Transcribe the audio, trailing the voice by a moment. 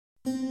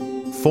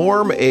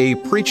Form a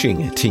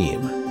preaching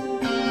team.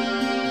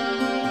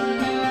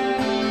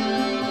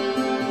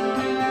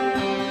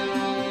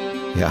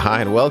 Yeah, hi,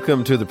 and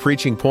welcome to the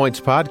Preaching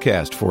Points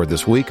podcast for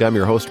this week. I'm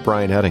your host,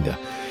 Brian Hedinga.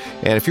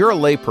 And if you're a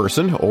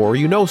layperson or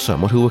you know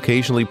someone who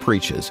occasionally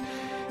preaches,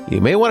 you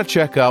may want to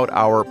check out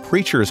our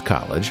Preachers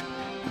College,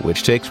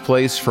 which takes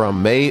place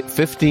from May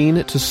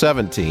 15 to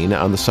 17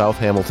 on the South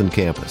Hamilton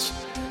campus.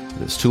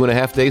 This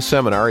 2.5-day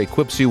seminar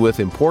equips you with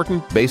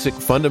important basic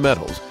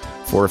fundamentals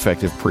for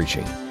effective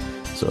preaching.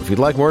 So if you'd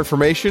like more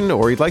information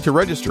or you'd like to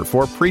register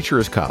for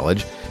Preachers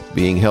College,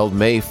 being held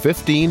May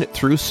 15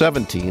 through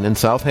 17 in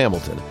South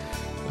Hamilton,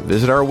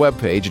 visit our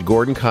webpage at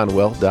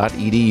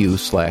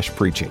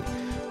gordonconwell.edu/preaching.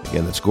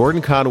 Again, that's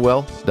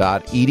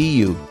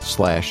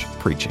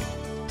gordonconwell.edu/preaching.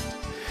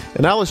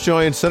 And now let's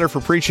join Center for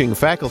Preaching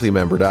faculty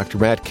member Dr.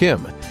 Matt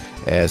Kim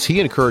as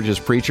he encourages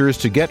preachers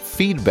to get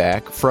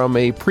feedback from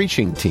a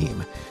preaching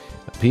team,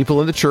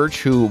 people in the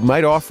church who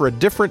might offer a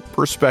different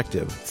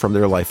perspective from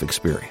their life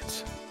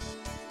experience.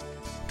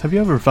 Have you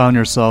ever found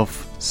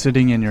yourself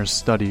sitting in your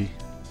study,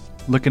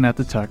 looking at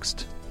the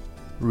text,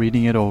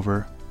 reading it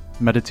over,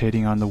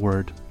 meditating on the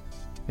Word,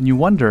 and you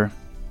wonder,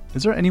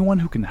 is there anyone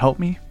who can help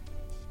me?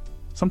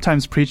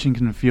 Sometimes preaching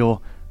can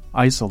feel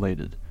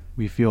isolated.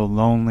 We feel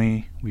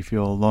lonely, we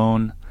feel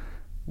alone.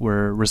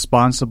 We're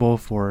responsible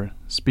for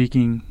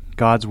speaking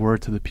God's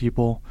Word to the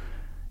people,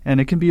 and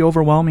it can be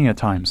overwhelming at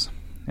times.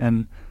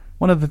 And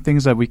one of the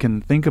things that we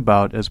can think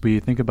about as we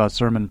think about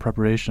sermon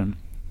preparation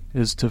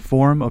is to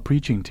form a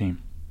preaching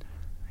team.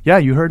 Yeah,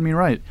 you heard me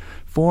right.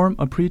 Form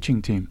a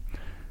preaching team.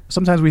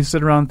 Sometimes we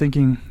sit around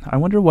thinking, I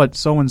wonder what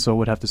so-and-so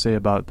would have to say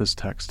about this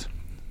text.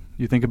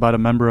 You think about a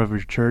member of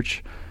your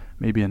church,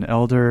 maybe an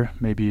elder,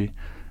 maybe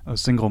a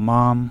single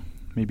mom,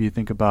 maybe you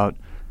think about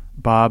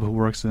Bob who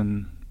works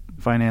in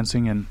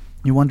financing, and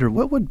you wonder,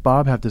 what would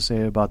Bob have to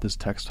say about this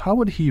text? How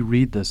would he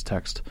read this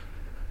text?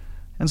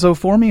 And so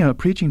forming a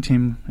preaching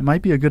team, it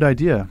might be a good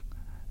idea.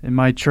 In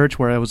my church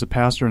where I was a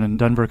pastor in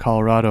Denver,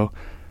 Colorado,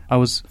 I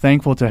was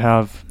thankful to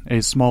have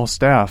a small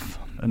staff,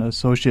 an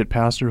associate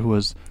pastor who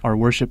was our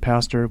worship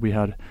pastor. We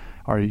had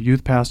our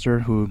youth pastor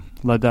who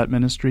led that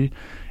ministry.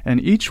 And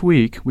each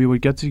week we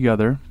would get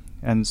together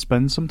and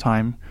spend some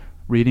time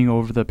reading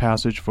over the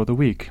passage for the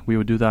week. We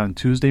would do that on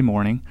Tuesday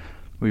morning.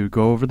 We would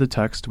go over the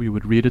text. We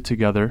would read it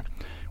together.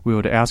 We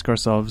would ask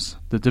ourselves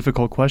the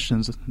difficult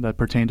questions that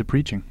pertain to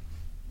preaching.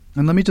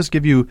 And let me just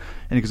give you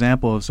an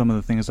example of some of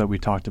the things that we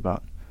talked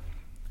about.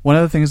 One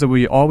of the things that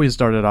we always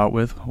started out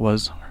with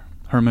was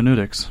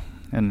hermeneutics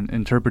and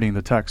interpreting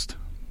the text.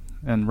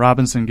 And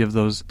Robinson gives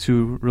those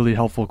two really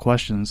helpful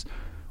questions.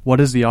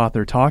 What is the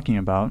author talking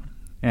about?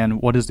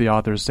 And what is the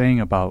author saying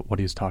about what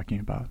he's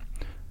talking about?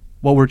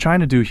 What we're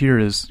trying to do here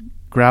is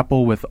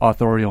grapple with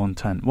authorial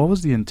intent. What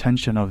was the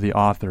intention of the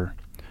author?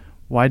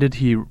 Why did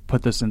he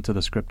put this into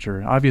the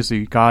scripture?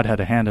 Obviously, God had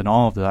a hand in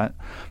all of that,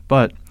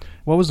 but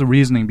what was the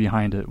reasoning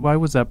behind it? Why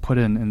was that put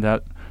in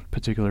that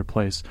particular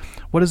place?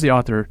 What is the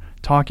author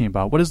talking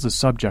about? What is the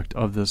subject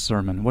of this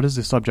sermon? What is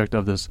the subject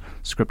of this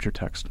scripture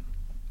text?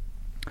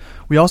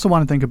 We also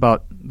want to think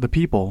about the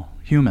people,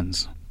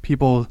 humans.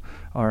 People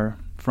are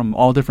from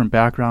all different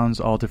backgrounds,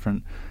 all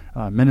different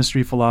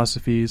ministry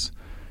philosophies.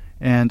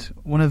 And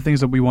one of the things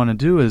that we want to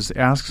do is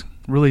ask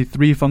really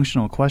three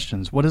functional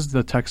questions. What does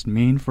the text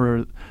mean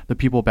for the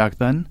people back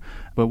then?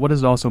 But what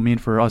does it also mean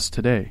for us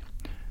today?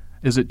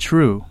 Is it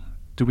true?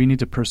 Do we need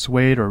to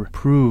persuade or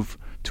prove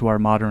to our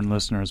modern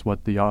listeners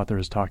what the author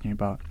is talking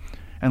about?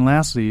 And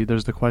lastly,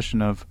 there's the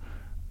question of,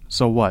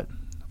 so what?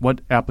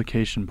 What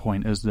application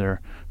point is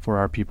there for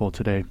our people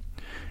today?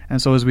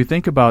 And so as we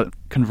think about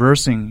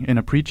conversing in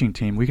a preaching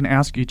team, we can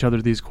ask each other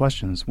these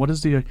questions. What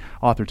is the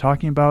author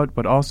talking about?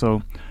 But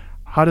also,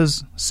 how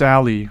does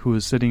Sally, who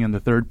is sitting in the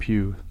third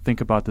pew, think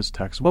about this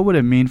text? What would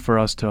it mean for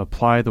us to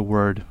apply the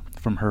word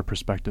from her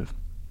perspective?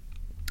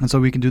 And so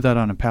we can do that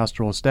on a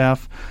pastoral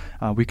staff.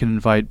 We can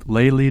invite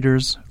lay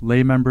leaders,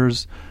 lay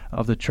members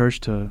of the church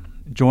to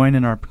join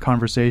in our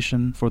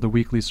conversation for the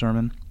weekly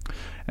sermon.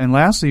 And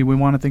lastly, we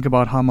want to think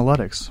about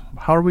homiletics.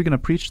 How are we going to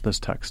preach this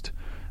text?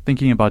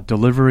 Thinking about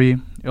delivery,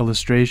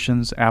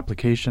 illustrations,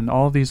 application,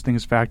 all of these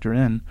things factor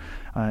in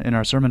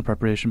our sermon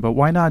preparation. But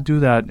why not do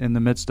that in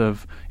the midst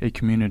of a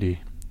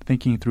community,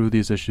 thinking through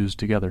these issues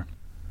together?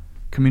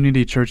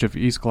 Community Church of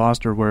East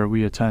Gloucester, where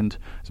we attend,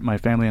 my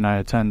family and I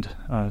attend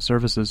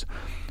services,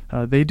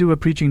 they do a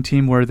preaching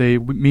team where they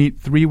meet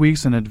 3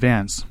 weeks in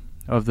advance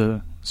of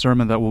the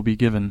sermon that will be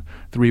given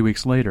 3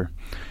 weeks later.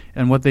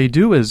 And what they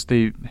do is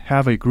they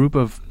have a group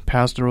of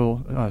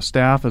pastoral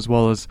staff as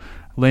well as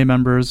lay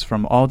members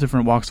from all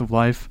different walks of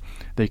life.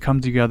 They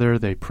come together,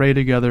 they pray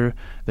together,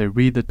 they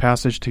read the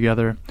passage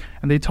together,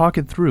 and they talk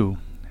it through.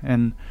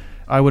 And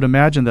I would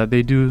imagine that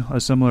they do a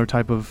similar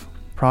type of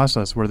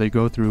process where they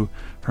go through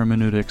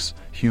hermeneutics,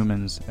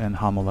 humans, and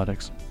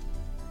homiletics.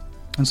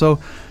 And so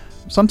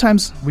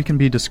sometimes we can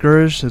be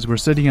discouraged as we're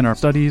sitting in our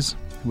studies.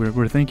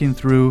 We're thinking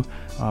through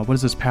what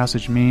does this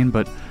passage mean,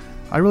 but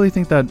I really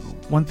think that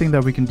one thing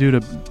that we can do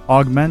to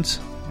augment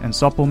and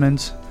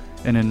supplement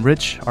and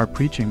enrich our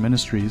preaching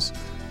ministries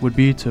would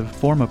be to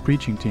form a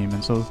preaching team.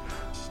 And so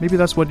maybe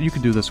that's what you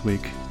could do this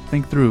week.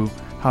 Think through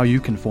how you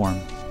can form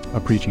a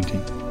preaching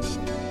team.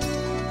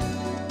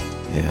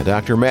 Yeah,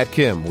 Dr. Matt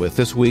Kim with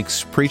this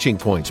week's Preaching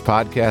Points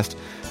podcast.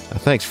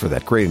 Thanks for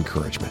that great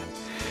encouragement.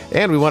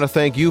 And we want to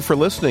thank you for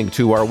listening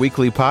to our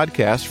weekly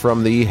podcast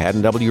from the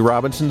Haddon W.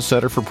 Robinson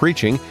Center for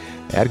Preaching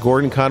at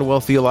Gordon Conwell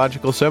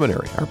Theological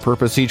Seminary. Our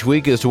purpose each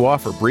week is to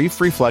offer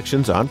brief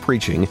reflections on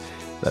preaching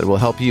that will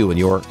help you in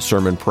your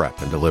sermon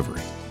prep and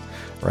delivery.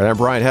 All right, I'm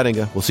Brian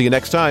Hettinga. We'll see you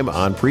next time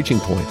on Preaching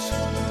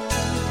Points.